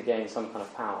starting to gain some kind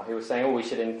of power, who were saying, we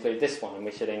should include this one, and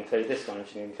we should include this one, and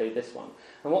we should include this one.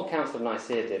 And what Council of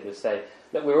Nicaea did was say,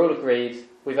 look, we're all agreed,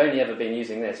 we've only ever been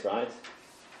using this, right?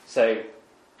 So,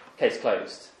 case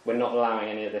closed. We're not allowing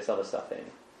any of this other stuff in.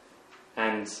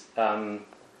 And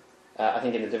I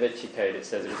think in the Da Vinci Code it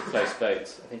says it was a close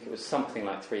vote. I think it was something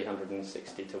like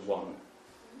 360 to 1.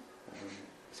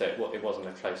 So it wasn't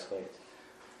a close vote.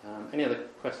 Any other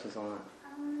questions on that?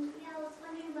 I was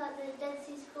wondering about the Dead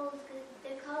Sea Scrolls, because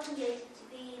they're calculated to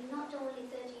be not only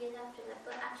 30 years after that,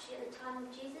 but actually at the time of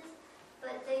Jesus.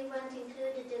 But they weren't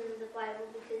included in the Bible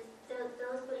because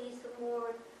those beliefs were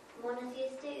more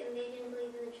monotheistic and they didn't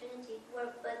believe in the Trinity.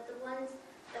 But the ones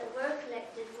that were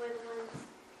collected were the ones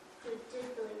who did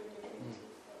believe in the Trinity.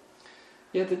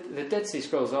 Yeah, the Dead Sea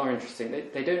Scrolls are interesting.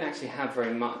 They don't actually have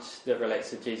very much that relates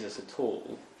to Jesus at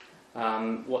all.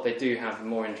 What they do have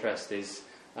more interest is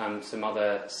some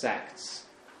other sects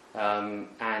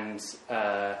that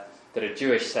are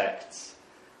Jewish sects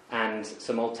and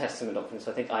some Old Testament doctrines.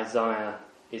 I think Isaiah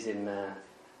is in there.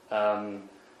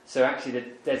 So actually the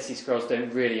Dead Sea Scrolls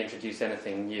don't really introduce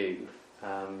anything new.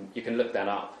 You can look that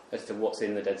up as to what's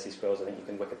in the Dead Sea Scrolls. I think you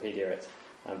can Wikipedia it.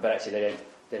 But actually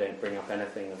they don't bring up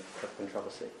anything of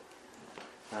controversy.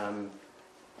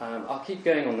 I'll keep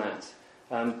going on that.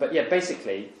 But yeah,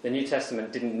 basically, the New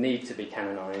Testament didn't need to be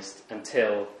canonised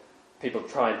until people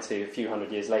tried to, a few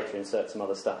hundred years later, insert some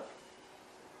other stuff.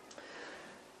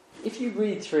 If you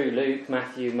read through Luke,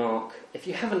 Matthew, Mark, if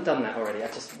you haven't done that already, I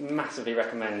just massively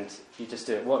recommend you just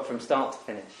do it from start to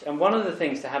finish. And one of the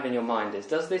things to have in your mind is,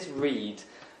 does this read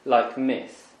like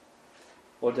myth?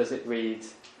 Or does it read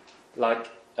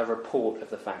like a report of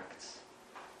the facts?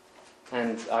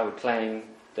 And I would claim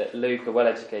that Luke, a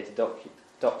well-educated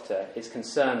doctor is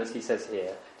concerned, as he says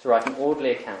here, to write an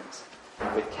orderly account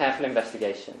with careful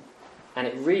investigation. And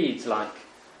it reads like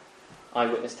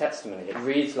eyewitness testimony. It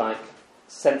reads like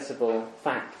sensible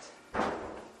fact.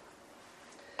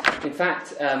 In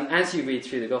fact, as you read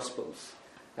through the Gospels,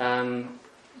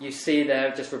 you see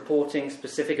they're just reporting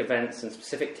specific events and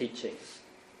specific teachings.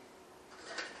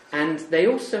 And they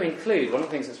also include, one of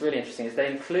the things that's really interesting is they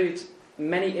include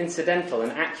many incidental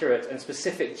and accurate and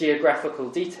specific geographical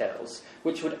details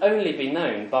which would only be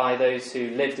known by those who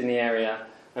lived in the area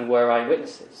and were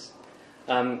eyewitnesses.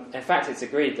 In fact, it's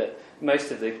agreed that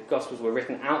most of the Gospels were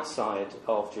written outside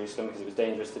of Jerusalem because it was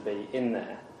dangerous to be in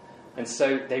there. And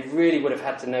so they really would have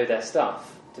had to know their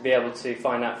stuff to be able to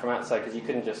find out from outside, because you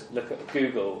couldn't just look at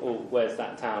Google, oh, where's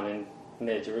that town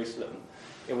near Jerusalem?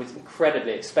 It was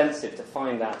incredibly expensive to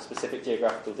find out specific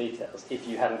geographical details if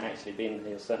you hadn't actually been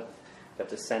there yourself. You had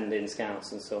to send in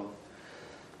scouts and so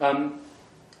on.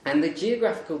 And the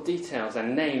geographical details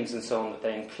and names and so on that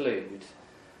they include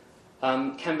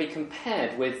can be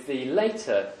compared with the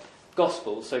later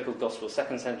Gospels, so-called Gospels,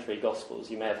 2nd century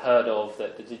Gospels, you may have heard of,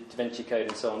 that the Da Vinci Code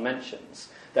and so on mentions,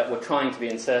 that were trying to be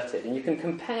inserted. And you can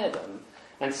compare them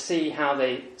and see how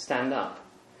they stand up.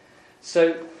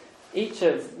 So each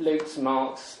of Luke's,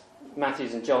 Mark's,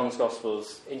 Matthew's and John's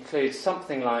Gospels includes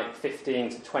something like 15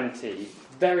 to 20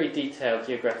 very detailed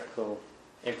geographical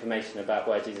information about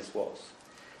where Jesus was.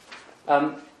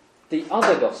 The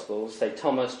other Gospels, say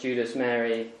Thomas, Judas,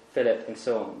 Mary, Philip and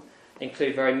so on,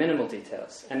 include very minimal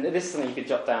details. And this is something you could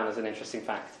jot down as an interesting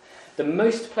fact. The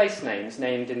most place names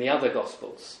named in the other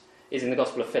Gospels is in the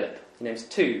Gospel of Philip. He names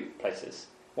 2 places.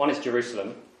 One is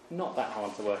Jerusalem, not that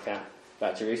hard to work out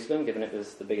about Jerusalem, given it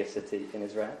was the biggest city in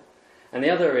Israel. And the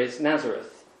other is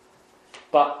Nazareth.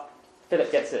 But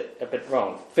Philip gets it a bit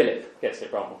wrong. Philip gets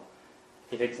it wrong.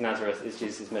 He thinks Nazareth is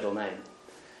Jesus' middle name.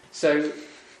 So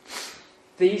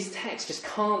these texts just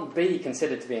can't be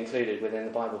considered to be included within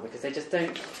the Bible because they just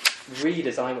don't read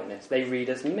as eyewitness. They read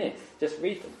as myth. Just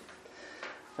read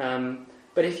them.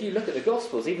 But if you look at the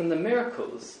Gospels, even the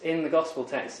miracles in the Gospel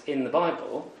text in the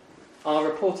Bible are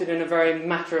reported in a very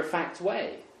matter-of-fact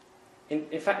way.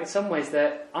 In fact, in some ways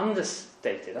they're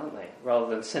understated, aren't they? Rather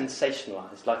than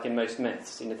sensationalised, like in most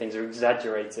myths. You know, things are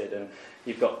exaggerated and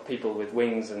you've got people with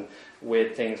wings and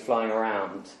weird things flying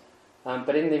around.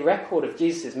 But in the record of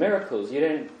Jesus' miracles, you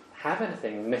don't have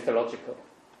anything mythological.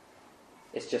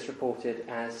 It's just reported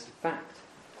as fact.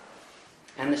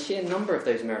 And the sheer number of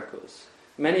those miracles,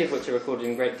 many of which are recorded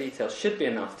in great detail, should be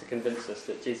enough to convince us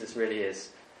that Jesus really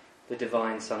is the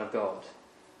divine Son of God,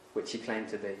 which he claimed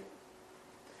to be.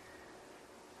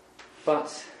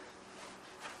 But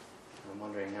I'm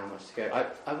wondering how much to go.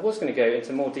 I was going to go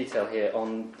into more detail here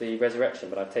on the resurrection,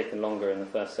 but I've taken longer in the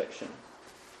first section.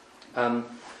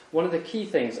 One of the key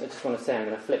things I just want to say, I'm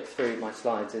going to flick through my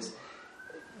slides, is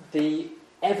the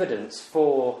evidence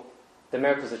for the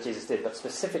miracles that Jesus did, but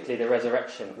specifically the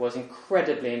resurrection, was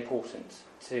incredibly important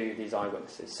to these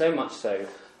eyewitnesses. So much so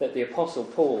that the Apostle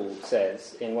Paul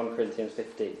says in 1 Corinthians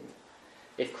 15,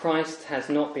 if Christ has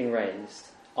not been raised,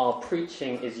 our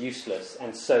preaching is useless,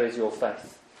 and so is your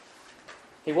faith.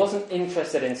 He wasn't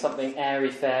interested in something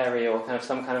airy-fairy or kind of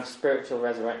some kind of spiritual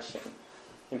resurrection.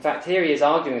 In fact, here he is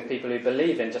arguing with people who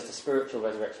believe in just a spiritual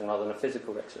resurrection rather than a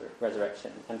physical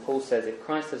resurrection. And Paul says, if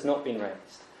Christ has not been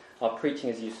raised, our preaching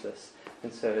is useless,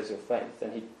 and so is your faith.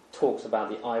 And he talks about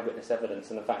the eyewitness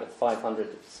evidence and the fact that 500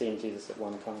 had seen Jesus at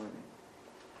one time.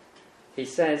 He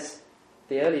says,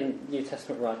 the early New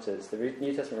Testament writers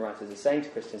are saying to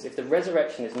Christians, if the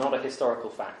resurrection is not a historical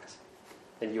fact,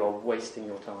 then you are wasting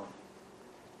your time.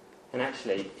 And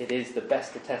actually, it is the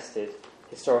best attested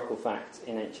historical fact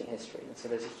in ancient history. And so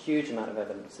there's a huge amount of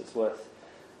evidence that's worth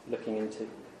looking into.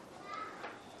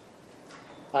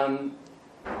 A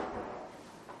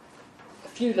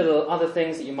few little other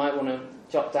things that you might want to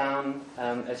jot down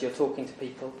as you're talking to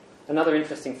people. Another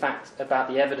interesting fact about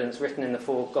the evidence written in the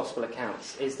 4 Gospel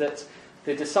accounts is that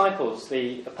the disciples,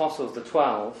 the apostles, the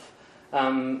 12, who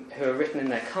are written in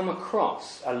there, come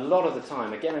across a lot of the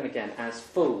time, again and again, as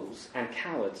fools and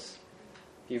cowards.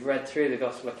 If you've read through the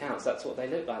Gospel accounts, that's what they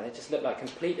look like. They just look like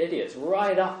complete idiots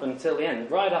right up until the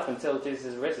end, right up until Jesus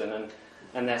is risen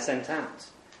and they're sent out.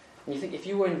 And you think, if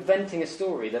you were inventing a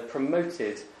story that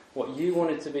promoted what you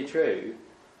wanted to be true,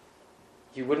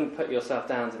 you wouldn't put yourself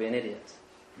down to be an idiot.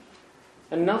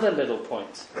 Another little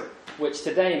point, which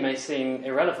today may seem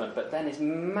irrelevant, but then is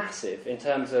massive in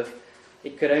terms of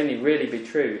it could only really be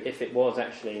true if it was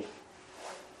actually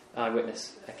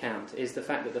eyewitness account, is the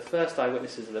fact that the first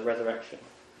eyewitnesses of the resurrection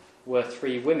were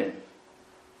 3 women.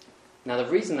 Now the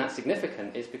reason that's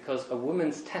significant is because a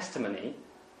woman's testimony,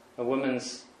 a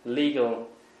woman's legal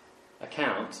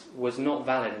account was not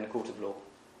valid in a court of law.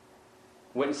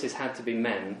 Witnesses had to be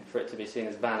men for it to be seen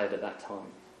as valid at that time.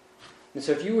 And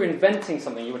so if you were inventing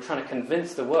something you were trying to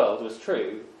convince the world was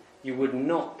true, you would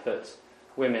not put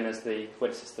women as the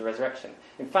witnesses to the resurrection.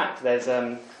 In fact, there's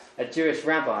a Jewish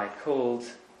rabbi called...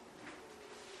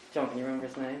 John, can you remember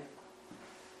his name?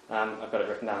 I've got it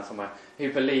written down somewhere.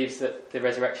 Who believes that the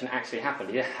resurrection actually happened.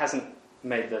 He hasn't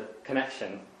made the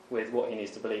connection with what he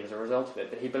needs to believe as a result of it,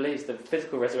 but he believes the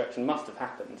physical resurrection must have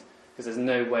happened because there's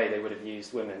no way they would have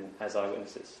used women as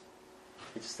eyewitnesses.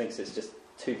 He just thinks it's just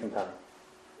too compelling.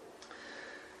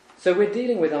 So we're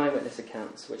dealing with eyewitness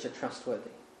accounts which are trustworthy.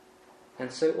 And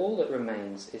so all that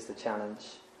remains is the challenge,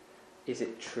 is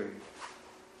it true?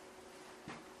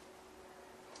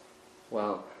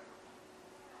 Well,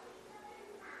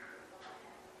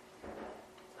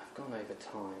 I've gone over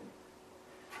time.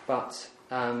 But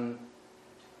I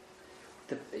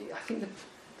think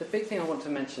the big thing I want to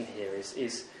mention here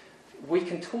is we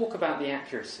can talk about the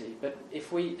accuracy, but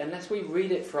unless we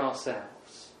read it for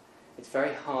ourselves, it's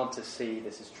very hard to see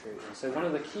this is true. And so one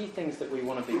of the key things that we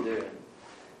want to be doing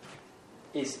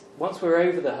is, once we're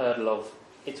over the hurdle of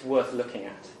it's worth looking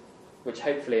at, which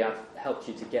hopefully I've helped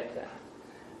you to get there,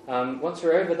 once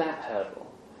we're over that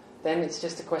hurdle, then it's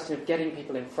just a question of getting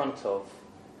people in front of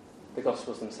the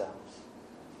Gospels themselves.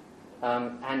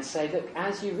 And say, look,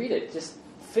 as you read it, just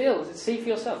see for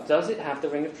yourself, does it have the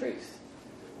ring of truth?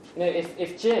 You know,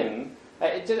 if Jim...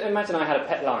 just imagine I had a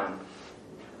pet lion.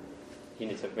 You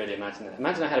need to really imagine that.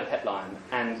 Imagine I had a pet lion,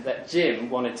 and that Jim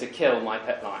wanted to kill my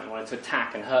pet lion, wanted to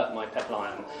attack and hurt my pet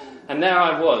lion. And there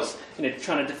I was,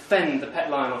 trying to defend the pet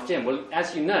lion off Jim. Well,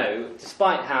 as you know,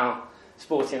 despite how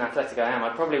sporty and athletic I am, I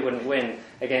probably wouldn't win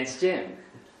against Jim.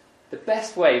 The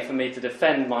best way for me to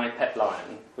defend my pet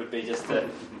lion would be just to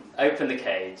open the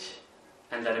cage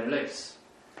and let him loose.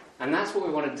 And that's what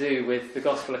we want to do with the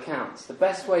Gospel accounts. The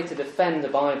best way to defend the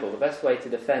Bible, the best way to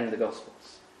defend the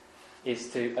Gospels, is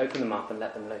to open them up and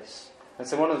let them loose. And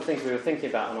so one of the things we were thinking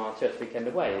about on our church weekend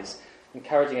away is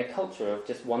encouraging a culture of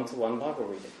just one-to-one Bible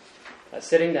reading.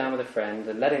 Sitting down with a friend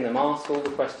and letting them ask all the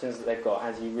questions that they've got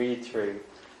as you read through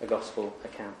a Gospel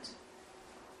account.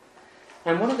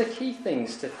 And one of the key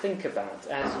things to think about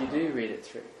as you do read it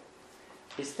through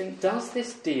is does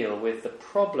this deal with the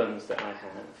problems that I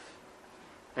have,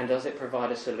 and does it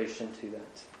provide a solution to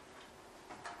that?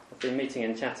 I've been meeting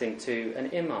and chatting to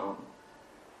an imam,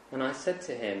 and I said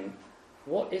to him,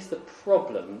 what is the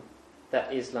problem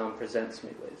that Islam presents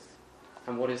me with,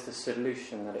 and what is the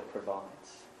solution that it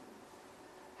provides?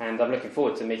 And I'm looking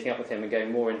forward to meeting up with him and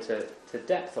going more into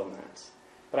depth on that.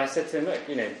 But I said to him, look,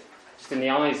 just in the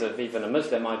eyes of even a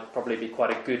Muslim, I'd probably be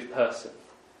quite a good person.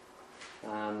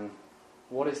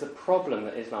 What is the problem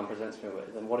that Islam presents me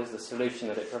with, and what is the solution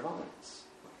that it provides?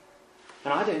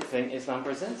 And I don't think Islam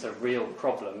presents a real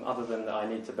problem, other than that I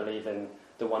need to believe in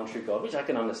the one true God, which I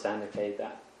can understand, okay,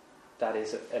 that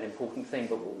is an important thing,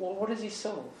 but what does he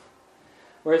solve?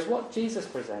 Whereas what Jesus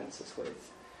presents us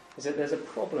with is that there's a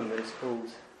problem that is called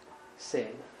sin.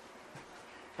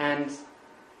 And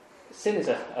sin is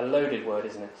a loaded word,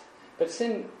 isn't it? But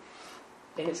sin,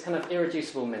 in its kind of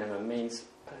irreducible minimum, means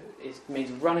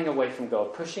running away from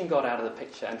God, pushing God out of the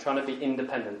picture and trying to be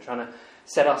independent, trying to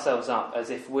set ourselves up as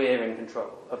if we're in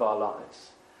control of our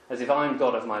lives, as if I'm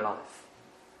God of my life.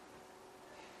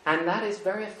 And that is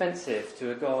very offensive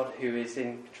to a God who is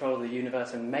in control of the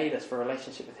universe and made us for a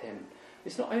relationship with him.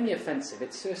 It's not only offensive,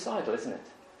 it's suicidal, isn't it?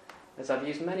 As I've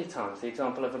used many times, the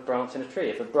example of a branch in a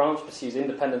tree. If a branch pursues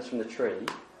independence from the tree,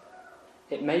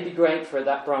 it may be great for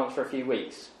that branch for a few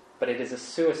weeks, but it is a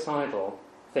suicidal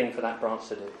thing for that branch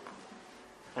to do.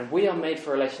 And we are made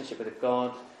for a relationship with a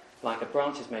God like a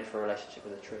branch is made for a relationship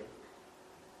with a tree.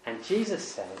 And Jesus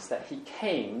says that he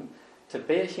came to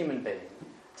be a human being,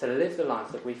 to live the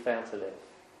life that we fail to live,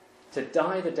 to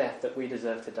die the death that we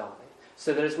deserve to die,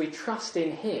 so that as we trust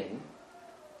in him,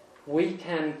 we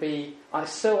can be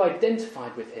so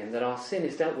identified with him that our sin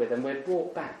is dealt with and we're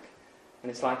brought back.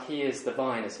 And it's like he is the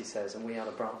vine, as he says, and we are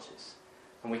the branches.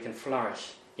 And we can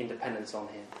flourish in dependence on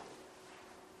him.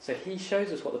 So he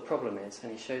shows us what the problem is,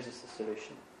 and he shows us the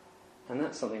solution. And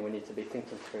that's something we need to be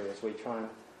thinking through as we try and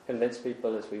convince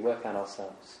people, as we work out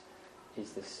ourselves.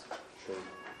 Is this true?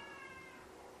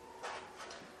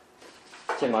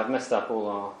 Jim, I've messed up all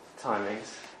our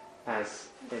timings, as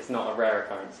is not a rare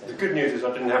occurrence here. The good news is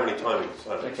I didn't have any timings,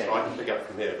 Okay. so I can pick up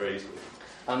from here very easily.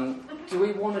 Do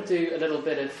we want to do a little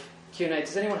bit of Q&A?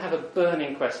 Does anyone have a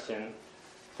burning question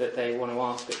that they want to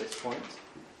ask at this point?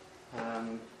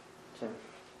 Jim?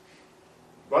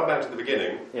 Right back to the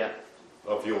beginning Yeah.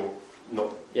 of your,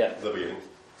 not Yeah. the beginning.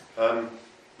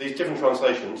 these different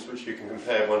translations, which you can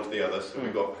compare one to the other, so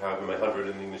we've got however many 100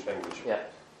 in the English language. Yeah.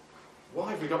 Why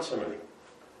have we got so many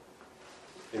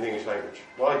in the English language?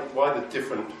 Why the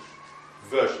different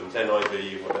versions,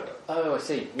 NIV, whatever? Oh, I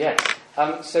see. Yes.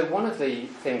 So one of the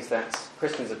things that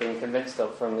Christians have been convinced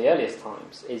of from the earliest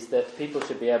times is that people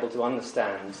should be able to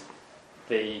understand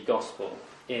the gospel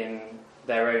in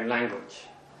their own language.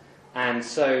 And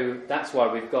so that's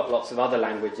why we've got lots of other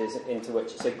languages into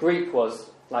which... So Greek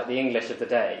was like the English of the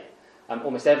day.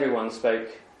 Almost everyone spoke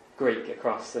Greek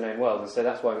across the known world, and so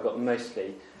that's why we've got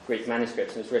mostly Greek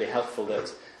manuscripts, and it's really helpful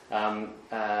that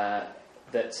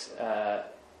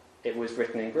it was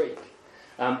written in Greek.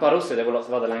 But also there were lots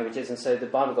of other languages, and so the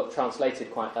Bible got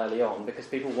translated quite early on because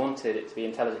people wanted it to be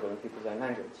intelligible in people's own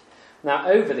language. Now,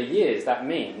 over the years, that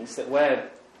means that where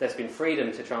there's been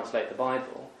freedom to translate the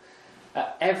Bible,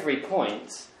 at every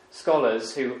point,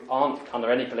 scholars who aren't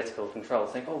under any political control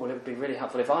think, oh, well, it would be really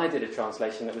helpful if I did a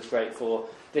translation that was great for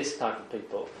this type of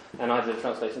people, and I did a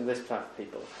translation of this type of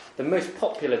people. The most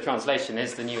popular translation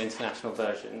is the New International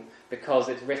Version, because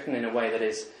it's written in a way that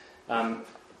is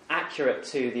accurate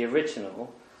to the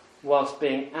original, whilst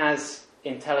being as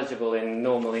intelligible in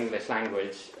normal English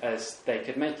language as they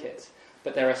could make it.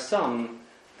 But there are some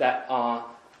that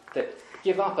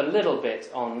give up a little bit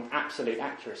on absolute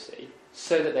accuracy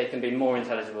so that they can be more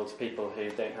intelligible to people who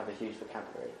don't have a huge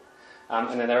vocabulary.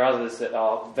 And then there are others that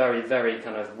are very, very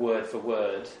kind of word for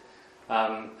word,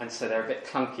 and so they're a bit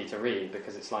clunky to read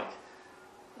because it's like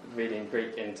reading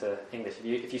Greek into English.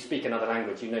 If you speak another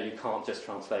language, you know you can't just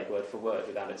translate word for word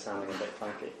without it sounding a bit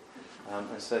clunky.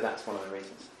 And so that's one of the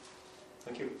reasons.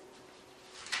 Thank you.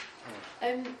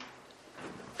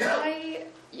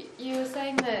 You were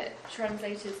saying that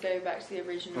translators go back to the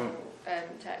original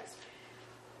text,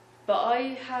 but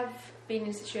I have been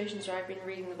in situations where I've been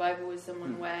reading the Bible with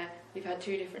someone where we've had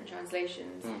two different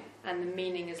translations and the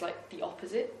meaning is like the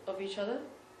opposite of each other.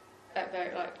 I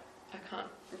can't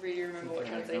really remember what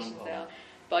translations they are,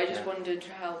 but I just wondered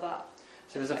how that...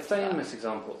 So there's a famous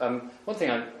example. One thing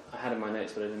I had in my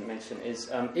notes but I didn't mention is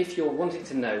if you're wanting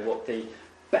to know what the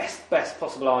best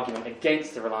possible argument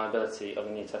against the reliability of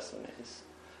the New Testament is,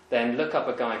 then look up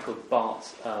a guy called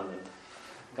Bart Ehrman.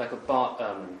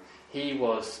 He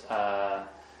was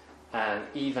an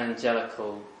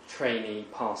evangelical trainee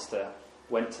pastor,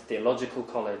 went to theological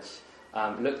college,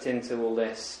 looked into all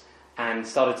this, and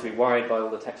started to be worried by all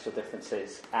the textual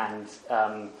differences, and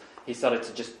he started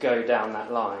to just go down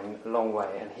that line a long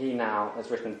way, and he now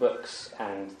has written books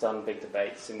and done big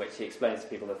debates in which he explains to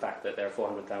people the fact that there are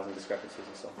 400,000 discrepancies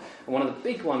and so on. And one of the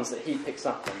big ones that he picks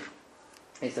up on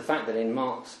is the fact that in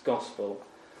Mark's Gospel,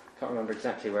 I can't remember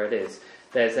exactly where it is,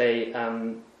 there's a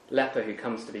leper who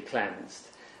comes to be cleansed,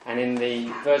 and in the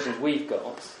versions we've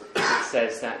got, it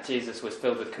says that Jesus was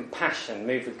filled with compassion,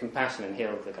 moved with compassion, and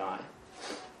healed the guy.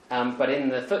 But in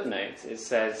the footnote, it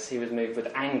says he was moved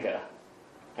with anger,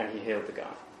 and he healed the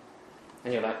guy.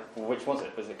 And you're like, well, which was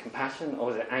it? Was it compassion or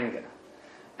was it anger?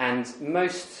 And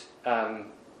most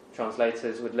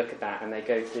translators would look at that and they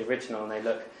go to the original and they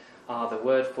look, the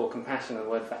word for compassion and the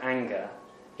word for anger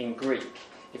in Greek,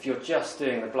 if you're just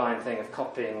doing the blind thing of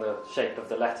copying the shape of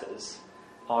the letters,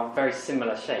 are very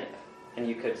similar shape, and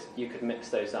you could mix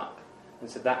those up. And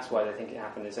so that's why they think it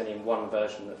happened. There's only in one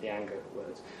version of the anger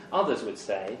words. Others would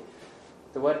say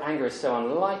the word anger is so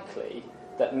unlikely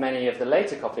that many of the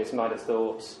later copies might have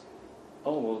thought,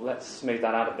 oh, well, let's smooth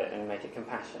that out a bit and make it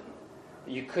compassion.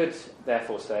 You could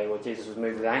therefore say, well, Jesus was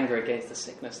moved with anger against the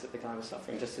sickness that the guy was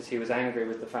suffering, just as he was angry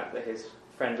with the fact that his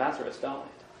friend Lazarus died.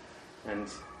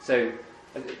 And so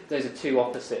those are two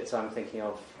opposites I'm thinking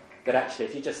of, but actually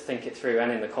if you just think it through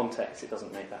and in the context, it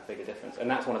doesn't make that big a difference. And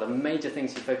that's one of the major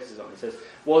things he focuses on. He says,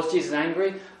 was Jesus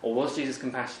angry or was Jesus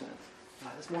compassionate?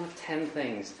 That's one of 10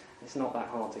 things. It's not that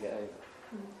hard to get over.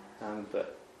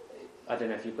 But I don't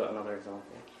know if you've got another example.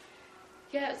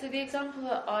 Yeah, so the example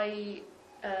that I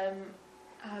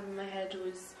have in my head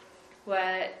was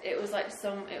where it was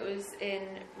in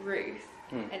Ruth,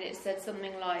 and it said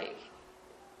something like,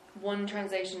 one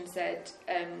translation said,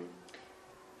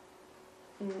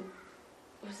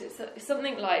 was it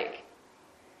something like,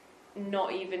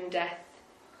 not even death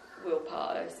will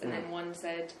part us, and then one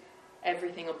said,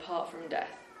 everything apart from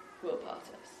death will part us.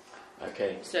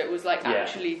 Okay. So it was like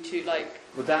actually to like...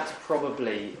 Well, that's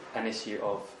probably an issue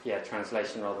of,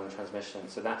 translation rather than transmission.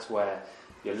 So that's where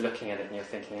you're looking at it and you're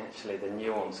thinking, actually, the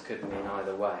nuance could mean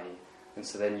either way. And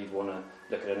so then you'd want to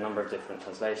look at a number of different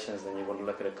translations, then you want to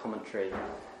look at a commentary.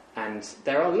 And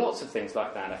there are lots of things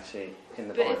like that, actually, in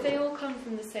the Bible. But if they all come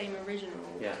from the same original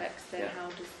text, then how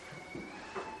does...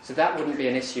 So that wouldn't be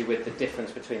an issue with the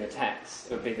difference between the texts.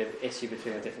 It would be the issue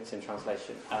between the difference in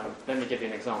translation. Let me give you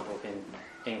an example in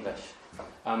English.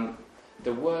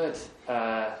 The word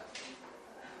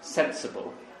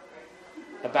sensible,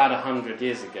 about 100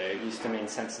 years ago, used to mean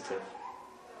sensitive.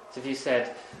 So if you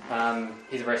said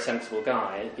he's a very sensible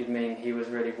guy, you'd mean he was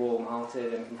really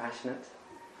warm-hearted and compassionate.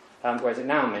 Whereas it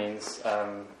now means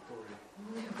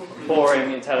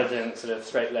boring, intelligent, sort of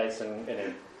straight-laced, and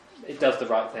it does the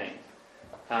right thing.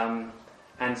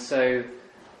 And so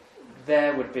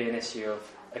there would be an issue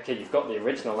of, okay, you've got the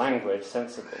original language,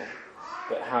 sensible,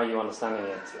 but how are you understanding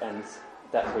it? And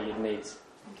that's where you'd need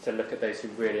to look at those who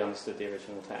really understood the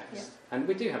original text. Yeah. And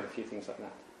we do have a few things like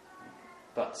that.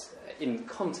 But in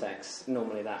context,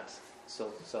 normally that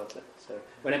solves it. So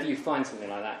whenever you find something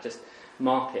like that, just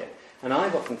mark it. And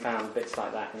I've often found bits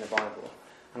like that in the Bible,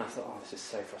 and I thought, oh, this is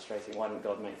so frustrating, why didn't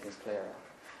God make things clearer?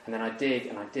 And then I dig,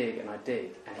 and I dig, and I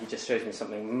dig, and he just shows me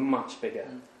something much bigger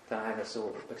than I ever saw,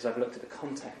 because I've looked at the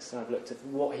context, and I've looked at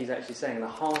what he's actually saying, the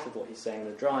heart of what he's saying,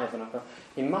 the drive, and I thought,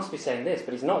 he must be saying this,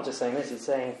 but he's not just saying this, he's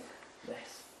saying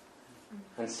this.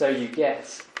 And so you get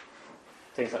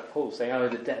things like Paul saying, oh,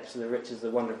 the depths of the riches, the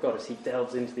wonder of God, as he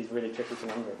delves into these really tricky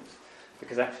conundrums.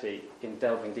 Because actually, in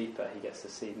delving deeper, he gets to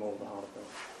see more of the heart of God.